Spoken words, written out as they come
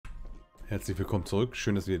Herzlich willkommen zurück,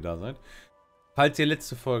 schön, dass ihr da seid. Falls ihr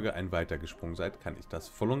letzte Folge ein weitergesprungen seid, kann ich das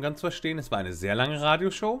voll und ganz verstehen. Es war eine sehr lange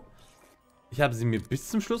Radioshow. Ich habe sie mir bis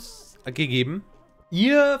zum Schluss gegeben.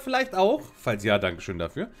 Ihr vielleicht auch, falls ja, Dankeschön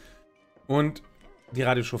dafür. Und die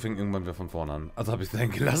Radioshow fing irgendwann wieder von vorne an. Also habe ich es dann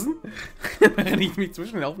gelassen, während ich mich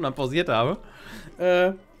zwischen den Aufnahmen pausiert habe.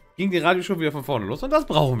 Ging die Radioshow wieder von vorne los und das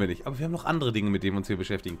brauchen wir nicht. Aber wir haben noch andere Dinge, mit denen wir uns hier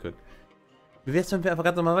beschäftigen können. Wie wär's, wenn wir einfach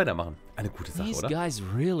ganz normal weitermachen? Eine gute Sache, oder? These guys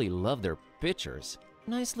really love their pictures.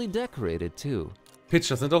 Nicely decorated too.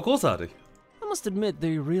 Pictures sind doch großartig. I must admit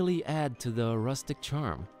they really add to the rustic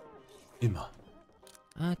charm. Immer.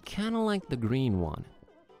 I kinda like the green one.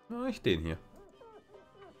 Na, ich den hier.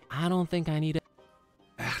 I don't think I need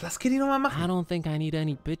Ach, lass Kitty nochmal machen. I don't think I need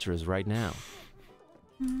any pictures right now.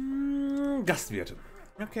 Gastwirte.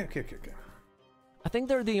 Okay. I think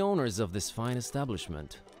they're the owners of this fine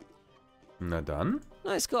establishment. Na dann.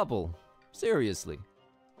 Nice couple. Seriously.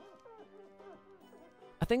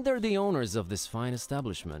 I think they're the owners of this fine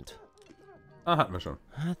establishment. Ah, hatten wir schon.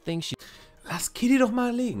 I think she... Lass Kitty doch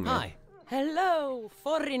mal legen. Hi. Hello,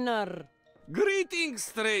 foreigner. Greetings,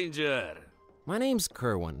 stranger. My name's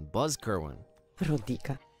Kerwin, Buzz Kerwin.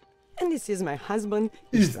 Rodica. And this is my husband,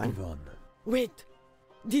 Istvan. Wait,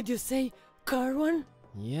 did you say Carwan?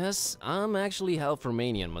 Yes, I'm actually half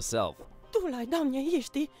Romanian myself. Tulai, doamne,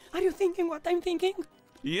 ești? Are you thinking what I'm thinking?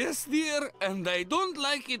 Yes, dear, and I don't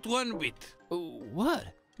like it one bit. What?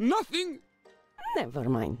 Nothing. Never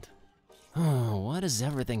mind. Oh, why does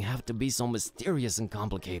everything have to be so mysterious and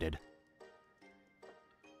complicated?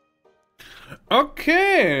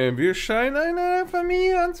 Okay, wir scheinen einer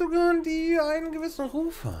Familie anzugehören, die einen gewissen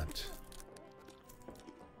Ruf hat.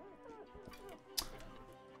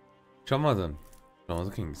 Schau mal dann.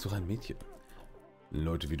 Ich suche ein Mädchen.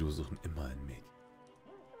 Leute wie du suchen immer ein Mädchen.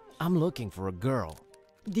 I'm looking for a girl.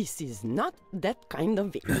 This is not that kind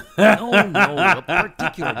of thing. No, a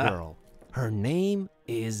particular girl. Her name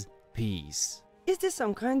is Peace. Is this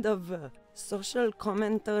some kind of social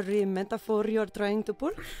commentary metaphor you're trying to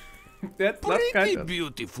pull? That's not Pretty kind of.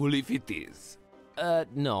 beautiful if it is.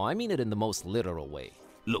 No, I mean it in the most literal way.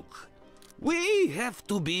 Look, we have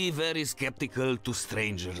to be very skeptical to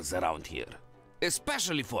strangers around here.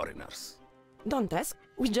 Especially foreigners. Don't ask,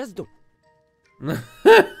 we just do. Wir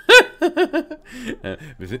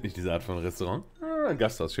sind nicht diese Art von Restaurant.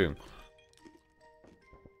 Gasthaus, schön.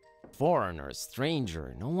 Foreigner,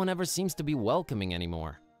 stranger, no one ever seems to be welcoming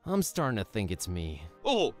anymore. I'm starting to think it's me.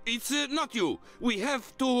 Oh, it's not you. We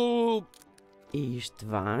have to...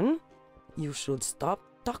 Istvan, you should stop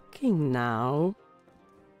talking now.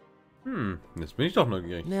 Jetzt bin ich doch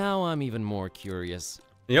neugierig. Now I'm even more curious.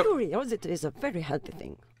 Yep. Curiosity is a very healthy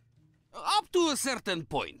thing. Up to a certain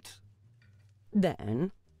point.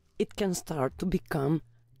 Then it can start to become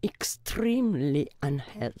extremely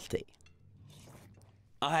unhealthy.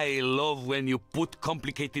 I love when you put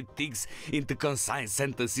complicated things into concise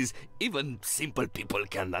sentences even simple people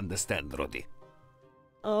can understand, Roddy.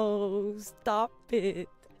 Oh, stop it,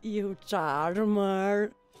 you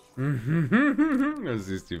charmer. Das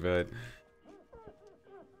ist die Welt.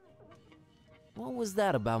 What was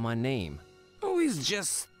that about my name? Oh, it's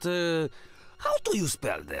just... how do you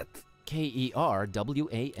spell that?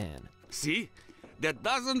 Kerwan. See? That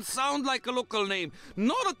doesn't sound like a local name.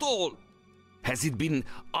 Not at all. Has it been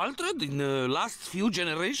altered in the last few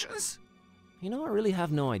generations? You know, I really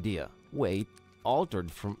have no idea. Wait,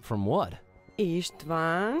 altered from what?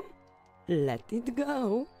 Istvan, let it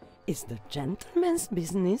go. It's the gentleman's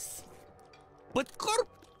business. But Corp,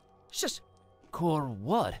 Shush. Cor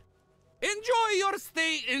what? enjoy your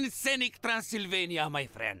stay in scenic Transylvania, my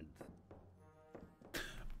friend.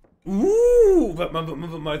 Warte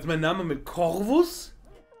mal, ist mein Name mit Corvus?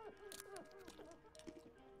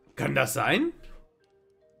 Kann das sein?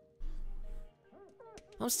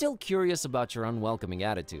 I'm still curious about your unwelcoming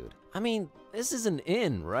attitude. I mean, this is an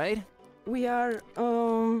inn, right? We are,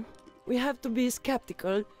 we have to be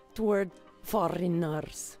skeptical toward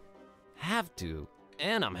foreigners. Have to.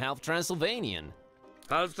 And I'm half Transylvanian.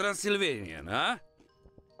 Half Transylvanian, huh?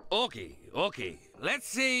 Okay. Let's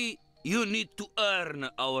say you need to earn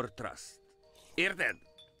our trust. Here then.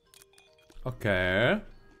 Okay.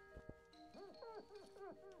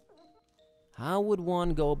 How would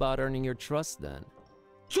one go about earning your trust then?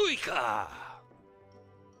 Suika!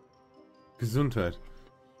 Gesundheit.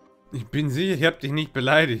 Ich bin sicher, ich hab dich nicht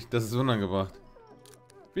beleidigt. Das ist unangebracht.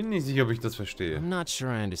 Bin nicht sicher, ob ich das verstehe. I'm not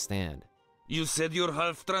sure I understand. You said you're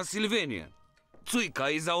half Transylvanian.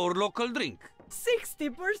 Suika is our local drink.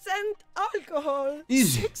 60% alcohol.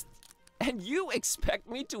 Easy. And you expect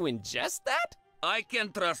me to ingest that? I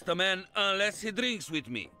can't trust a man unless he drinks with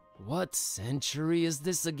me. What century is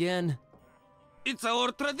this again? It's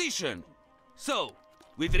our tradition. So,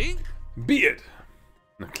 we drink? Beard.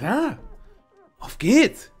 Na klar. Auf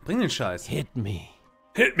geht's. Bring den Scheiß. Hit me.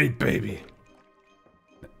 Hit me, baby.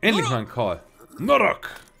 Endlich mal ein Call. Norok.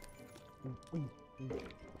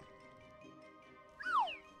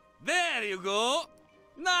 There you go.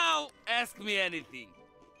 Now, ask me anything.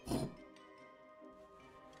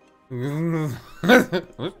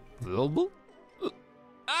 Global?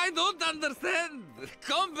 I don't understand.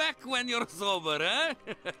 Come back when you're sober, eh?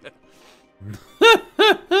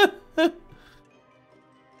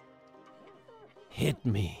 Hit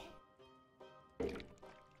me.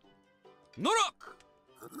 Norok!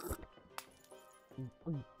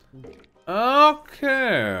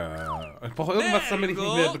 Okay. Ich brauche irgendwas, damit ich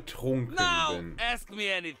nicht mehr betrunken Now, bin. ask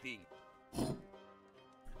me anything.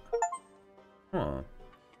 Hm.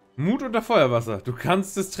 Mut unter Feuerwasser. Du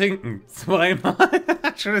kannst es trinken. Zweimal.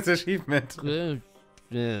 Schönes Achievement. I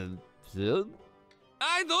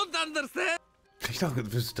don't understand. Vielleicht auch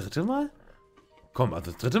das dritte Mal? Komm,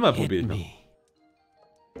 also das dritte Mal probieren.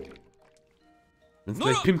 Wenn es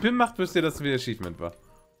gleich Pim Pim macht, wisst ihr, dass es wieder Achievement war.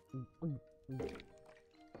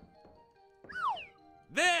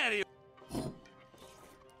 There you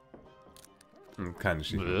Keine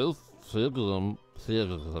Achievement.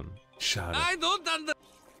 Schade. I don't understand.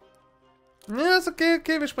 Ja, ist okay,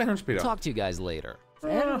 okay, wir sprechen uns später. Talk to you guys later.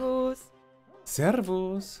 Servus.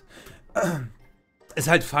 Servus. Ist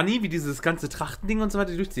halt funny, wie dieses ganze Trachtending und so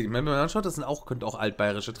weiter durchzieht. Ich meine, wenn man anschaut, das sind auch, könnte auch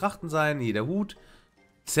altbayerische Trachten sein, jeder Hut.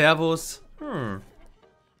 Servus.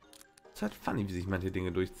 Ist halt funny, wie sich manche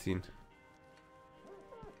Dinge durchziehen.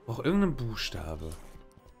 Auch irgendein Buchstabe.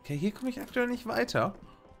 Okay, hier komme ich aktuell nicht weiter.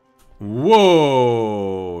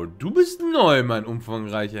 Wow, du bist neu, mein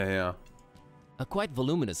umfangreicher Herr. A quite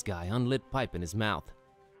voluminous guy, unlit pipe in his mouth.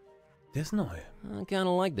 Der ist neu. I kinda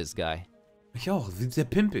like this guy. Ich auch, sieht sehr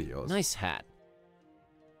pimpig aus. Nice hat.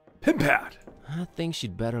 Pimpert! I think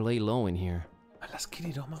she'd better lay low in here. Lass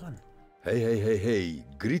Kitty doch mal ran. Hey,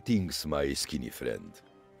 greetings, my skinny friend.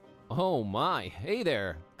 Oh my, hey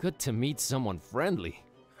there. Good to meet someone friendly.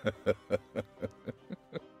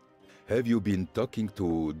 Have you been talking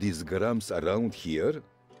to these grams around here?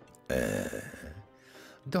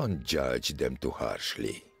 Don't judge them too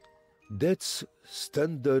harshly. That's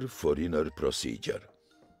standard foreigner procedure.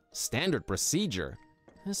 Standard procedure?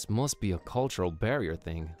 This must be a cultural barrier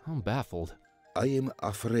thing. I'm baffled. I am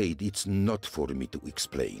afraid it's not for me to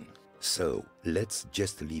explain. So, let's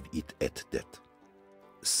just leave it at that.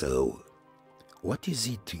 So, what is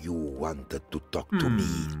it you wanted to talk to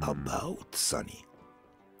me about, Sonny?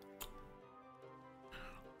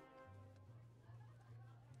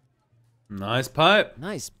 Nice pipe.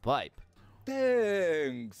 Nice pipe.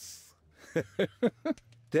 Thanks.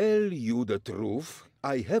 Tell you the truth,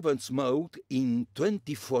 I haven't smoked in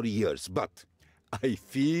 24 years, but I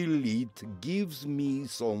feel it gives me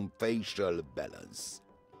some facial balance.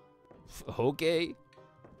 Okay.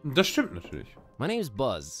 Das stimmt natürlich. My name's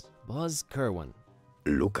Buzz. Buzz Kerwin.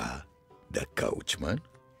 Luca, the coachman,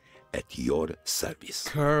 at your service.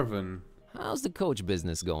 Curvin. How's the coach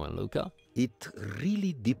business going, Luca? It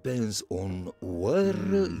really depends on where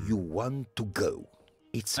you want to go.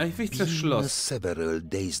 It's Eigentlich been das Schloss. several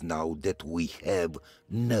days now that we have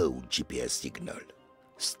no GPS signal.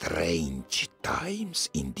 Strange times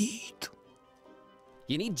indeed.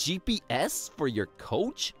 You need GPS for your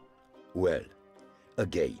coach? Well,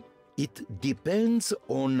 again, it depends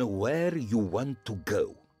on where you want to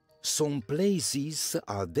go. Some places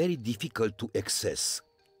are very difficult to access,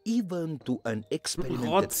 even to an experimented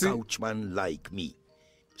Rotzi. coachman like me.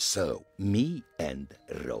 So, me and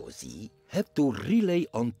Rosie have to rely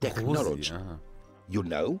on technology. Rosi, aha. You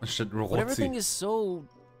know? Anstatt But everything Rozi. is so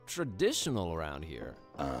traditional around here.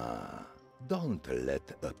 Don't let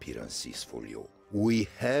appearances fool you. We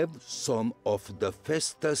have some of the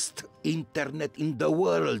fastest internet in the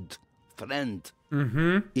world, friend.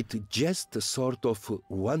 It just sort of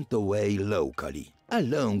went away locally,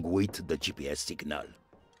 along with the GPS signal.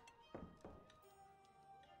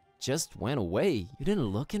 Just went away. You didn't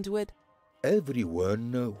look into it?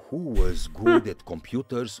 Everyone who was good at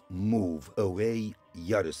computers moved away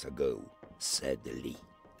years ago, sadly.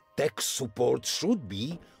 Tech support should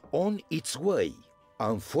be on its way.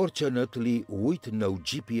 Unfortunately, with no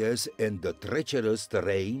GPS and the treacherous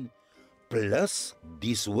terrain, plus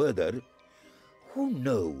this weather, who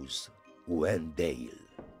knows when they'll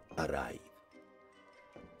arrive.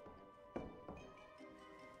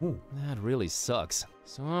 That really sucks.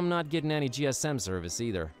 So I'm not getting any GSM service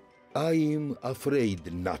either. I'm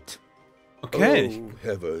afraid not. Okay. Oh,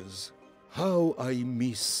 heavens, how I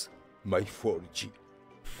miss my 4G.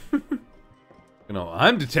 Genau,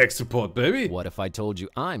 I'm the tech support, baby. What if I told you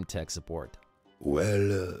I'm tech support?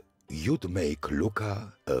 Well, you'd make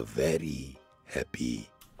Luca a very happy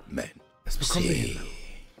man. Das bekommen wir See, hin.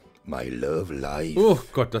 my love life. Oh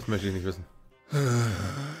Gott, das möchte ich nicht wissen.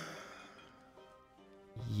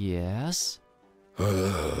 Yes?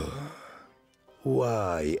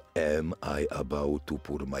 Why am I about to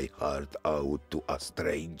pour my heart out to a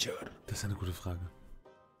stranger? Das ist eine gute Frage.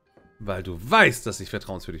 Weil du weißt, dass ich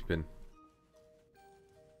vertrauenswürdig bin.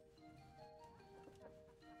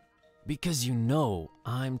 Because you know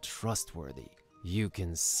I'm trustworthy. You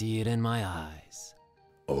can see it in my eyes.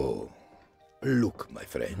 Oh, look, my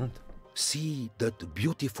friend. See that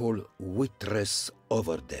beautiful waitress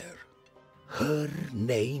over there. Her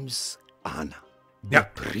name's Anna. Yeah. The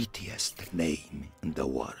prettiest name in the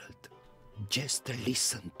world. Just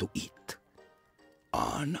listen to it.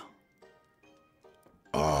 Anna.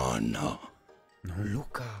 Anna.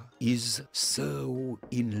 Luca is so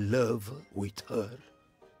in love with her.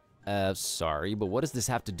 Sorry, but what does this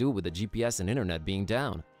have to do with the GPS and internet being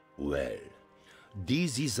down? Well,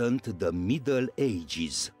 this isn't the Middle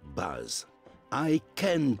Ages, Buzz. I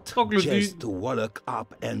can't Troglodyte. just walk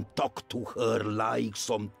up and talk to her like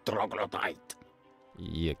some troglodyte.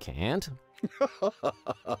 You can't?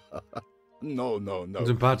 No.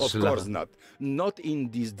 Sympathische Of course Lache. not. Not in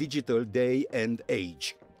this digital day and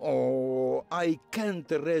age. Oh, I can't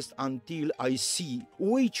rest until I see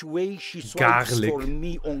which way she swipes Garlic. for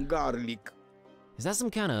me on garlic. Is that some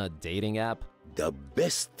kind of dating app? The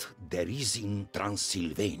best there is in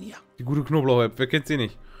Transylvania. Die gute Knoblauch-App, wer kennt sie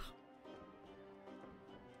nicht?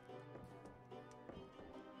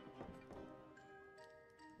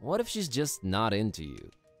 What if she's just not into you?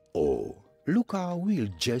 Oh, Luca will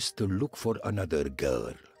just look for another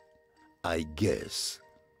girl. I guess.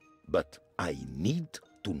 But I need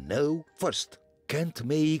to know first. Can't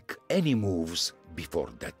make any moves before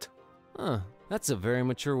that. Huh, that's a very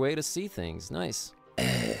mature way to see things. Nice.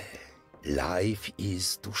 Life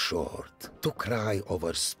is too short to cry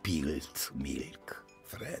over spilled milk,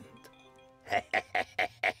 friend.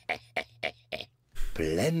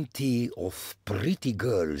 Plenty of pretty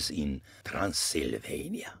girls in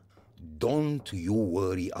Transylvania. Don't you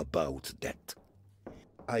worry about that.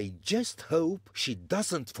 I just hope she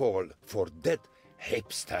doesn't fall for that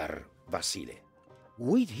hipster Vasile.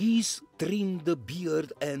 With his trimmed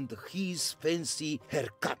beard and his fancy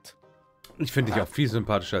haircut. Ich finde dich auch viel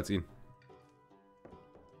sympathischer als ihn.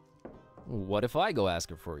 What if I go ask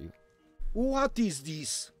her for you? What is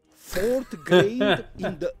this? 4th grade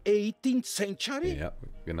in the 18th century? Ja,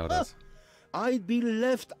 genau das. I'd be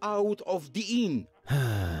left out of the inn.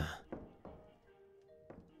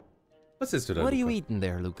 Was isst du da? What are you Luca? eating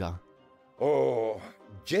there, Luca? Oh,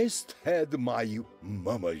 just had my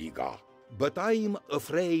mamaliga. But I'm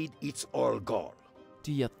afraid it's all gone.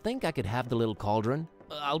 Do you think I could have the little cauldron?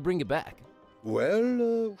 I'll bring it back.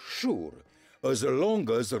 Well, sure. As long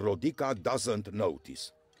as Rodica doesn't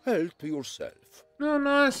notice. Help yourself. Ja,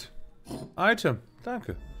 nice. Item,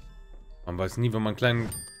 danke. Man weiß nie, wenn man einen kleinen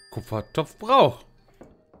Kupfertopf braucht.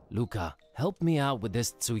 Luca, help me out with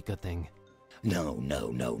this Tsuika thing. No.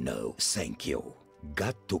 Thank you.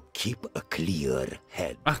 Got to keep a clear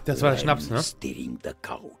head. Ach, das war der when Schnaps, ne? Steering the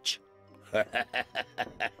couch.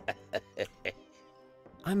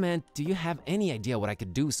 I meant, do you have any idea what I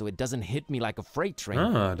could do so it doesn't hit me like a freight train?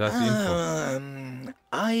 Ah, da ist die Info.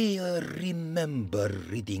 I remember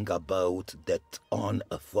reading about that on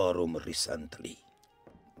a forum recently.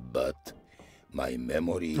 But my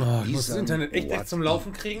memory Oh, ich muss das isn't Internet echt what zum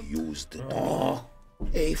Laufen it kriegen. used to Oh.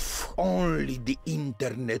 be. If only the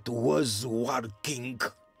internet was working.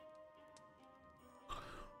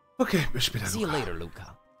 Okay, bis später. See you Luca. later,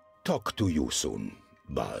 Luca. Talk to you soon,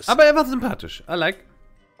 Buzz. Aber er war sympathisch. I like.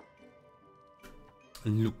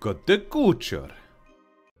 Luca the Kutscher.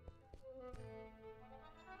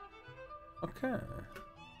 Okay.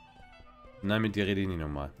 Nein, mit dir rede ich nicht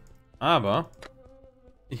nochmal. Aber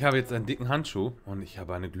ich habe jetzt einen dicken Handschuh und ich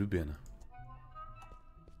habe eine Glühbirne.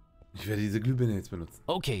 Ich werde diese Glühbirne jetzt benutzen.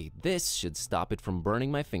 Okay, this should stop it from burning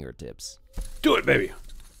my fingertips. Do it, baby!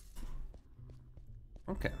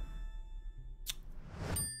 Okay.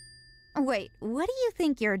 Wait, what do you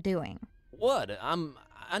think you're doing? What?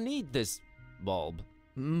 I need this bulb.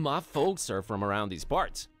 My folks are from around these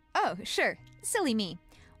parts. Oh, sure. Silly me.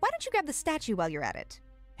 Why don't you grab the statue while you're at it?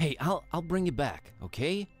 Hey, I'll bring it back,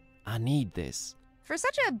 okay? I need this. For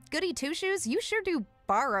such a goody two-shoes, you sure do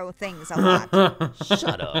borrow things a lot.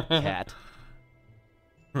 Shut up, cat.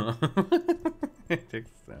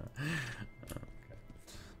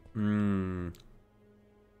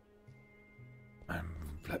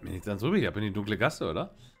 Bleibt mir nichts anderes übrig. Ab in die dunkle Gasse,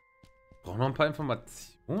 oder? Ich brauche noch ein paar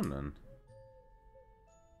Informationen.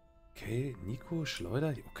 Okay, Nico,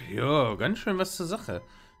 Schleuder. Okay, ja, ganz schön was zur Sache.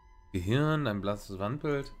 Gehirn, ein blasses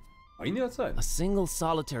Wandbild. Einiger Zeit. A single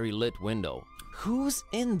solitary lit window. Who's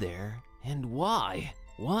in there and why?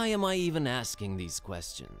 Why am I even asking these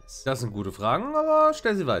questions? Das sind gute Fragen, aber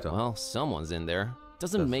stell sie weiter. Well, someone's in there.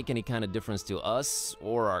 Doesn't make any kind of difference to us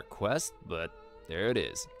or our quest, but there it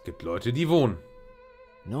is. Gibt Leute, die wohnen.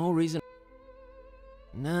 No reason.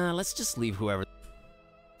 Nah, let's just leave whoever.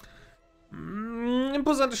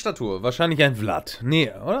 Imposante Statur. Wahrscheinlich ein Vlad.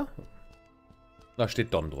 Nee, oder? Da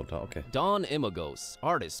steht Don drunter, okay. Don Imagos,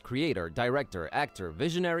 artist, creator, director, actor,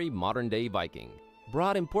 visionary, modern-day Viking.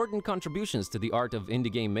 Brought important contributions to the art of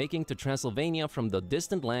indie game making to Transylvania from the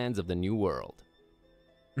distant lands of the New World.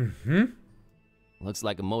 Looks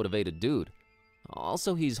like a motivated dude.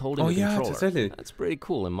 Also, he's holding a controller. Tatsächlich. That's pretty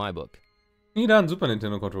cool in my book. Wieder ein Super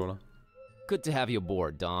Nintendo Controller. Good to have you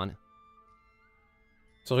aboard, Don.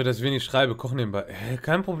 Sorry, dass ich wenig schreibe, kochen nebenbei.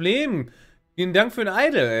 Kein Problem. Vielen Dank für den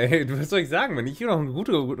Idol. Was soll ich sagen? Wenn ich hier noch eine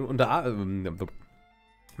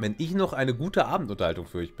gute Abendunterhaltung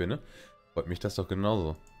für euch bin, ne? Freut mich das doch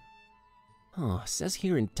genauso. Oh, says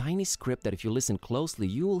here in tiny script that if you listen closely,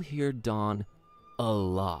 you'll hear Don a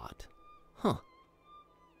lot. Huh.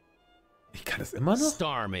 Ich kann das immer noch?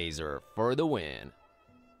 Star Mazer for the win.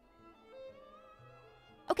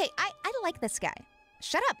 Okay, I like this guy.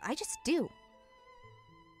 Shut up, I just do.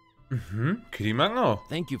 Kitty mag auch.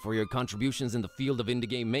 Thank you for your contributions in the field of indie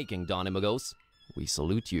game making, Don Imagos. We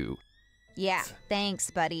salute you. Yeah, thanks,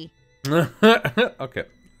 buddy. Okay,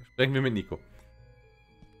 sprechen wir mit Nico.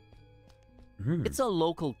 It's a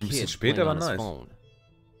local kid später, playing aber on his nice. phone.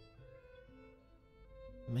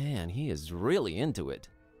 Man, he is really into it.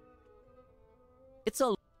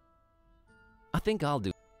 I think I'll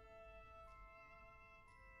do.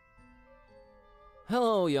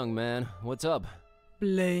 Hello, young man. What's up?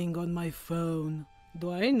 Playing on my phone.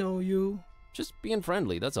 Do I know you? Just being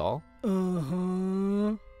friendly, that's all.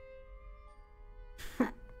 Uh-huh.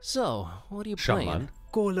 So, what are you Shaman. playing?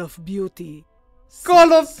 Call of Duty.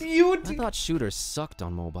 Call of I Duty! thought shooters sucked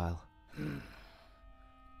on mobile.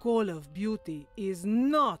 Call of Duty is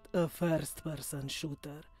not a first-person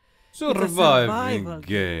shooter. Surviving survival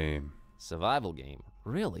game. Survival game?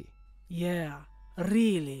 Really? Yeah,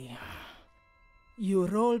 really. You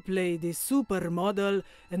roleplay this supermodel,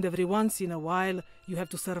 and every once in a while, you have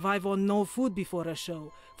to survive on no food before a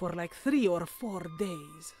show for like 3 or 4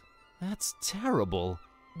 days. That's terrible.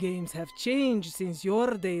 Games have changed since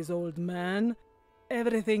your days, old man.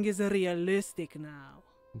 Everything is realistic now.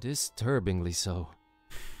 Disturbingly so.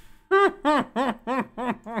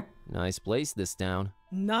 Nice place, this town.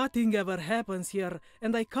 Nothing ever happens here,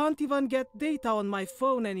 and I can't even get data on my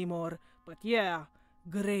phone anymore. But yeah,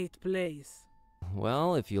 great place.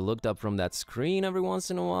 Well, if you looked up from that screen every once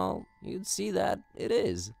in a while, you'd see that it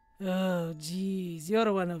is. Oh, jeez,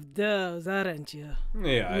 you're one of those, aren't you?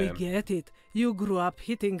 Yeah, I We am. get it. You grew up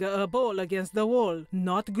hitting a ball against the wall,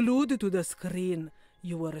 not glued to the screen.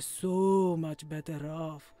 You were so much better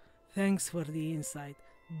off. Thanks for the insight.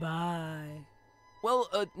 Bye. Well,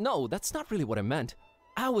 no, that's not really what I meant.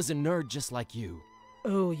 I was a nerd just like you.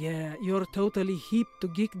 Oh yeah, you're totally hip to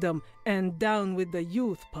geekdom and down with the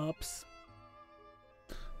youth, pups.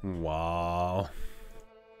 Wow.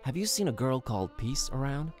 Have you seen a girl called Peace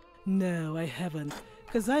around? No, I haven't.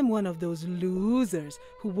 Because I'm one of those losers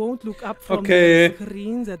who won't look up from Okay. the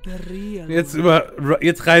screens at the real Jetzt world.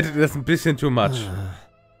 jetzt reitet das ein bisschen too much.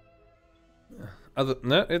 Also,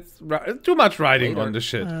 ne, it's too much riding Later. on the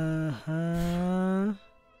shit. Uh-huh.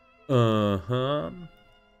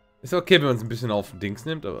 Ist okay, wenn man es ein bisschen auf Dings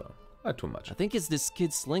nimmt, aber too much. I think it's this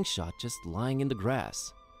kid's slingshot just lying in the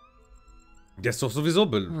grass. Der ist doch sowieso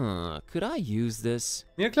Could I use this?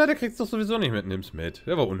 Ja klar, der kriegt's doch sowieso nicht mit, nimm's mit.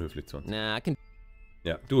 Der war unhöflich zu uns. Nah, I can...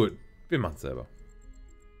 Ja, do it. Wir machen's selber.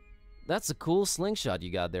 That's a cool slingshot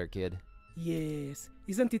you got there, kid. Yes.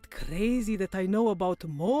 Isn't it crazy that I know about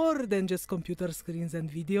more than just computer screens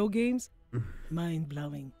and video games?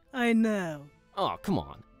 Mind-blowing. I know. Oh, come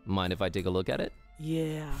on. Mind if I take a look at it?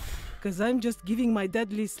 Yeah. Because I'm just giving my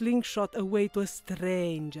deadly slingshot away to a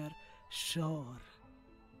stranger. Sure.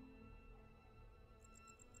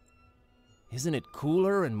 Isn't it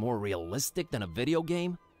cooler and more realistic than a video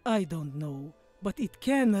game? I don't know, but it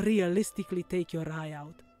can realistically take your eye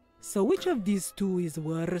out. So which of these two is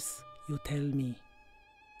worse? You tell me.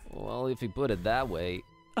 Well, if you put it that way...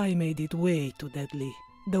 I made it way too deadly.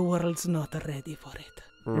 The world's not ready for it.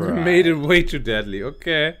 You made it way too deadly,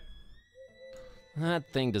 okay.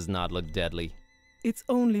 That thing does not look deadly. It's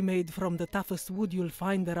only made from the toughest wood you'll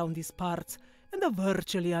find around these parts and a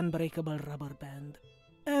virtually unbreakable rubber band.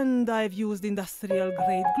 And I've used industrial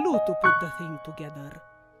grade glue to put the thing together.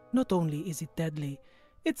 Not only is it deadly,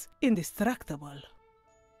 it's indestructible.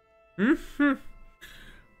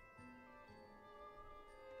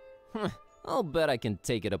 I'll bet I can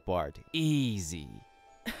take it apart. Easy.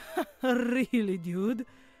 Really, dude?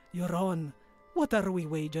 You're on. What are we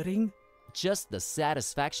wagering? Just the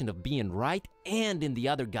satisfaction of being right and in the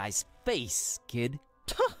other guy's face, kid.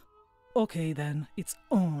 Okay then, it's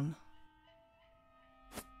on.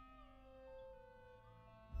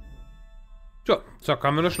 Tja, zack,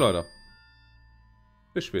 haben wir eine Schleuder.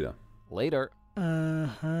 Bis später. Later.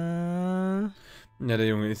 Uh-huh. Ja, der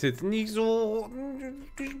Junge ist jetzt nicht so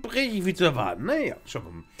gesprächig wie zu erwarten. Naja, schauen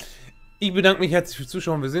wir mal. Ich bedanke mich herzlich fürs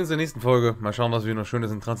Zuschauen. Wir sehen uns in der nächsten Folge. Mal schauen, was wir noch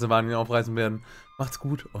Schönes in Transsilvanien aufreißen werden. Macht's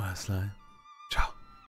gut, euer Sly.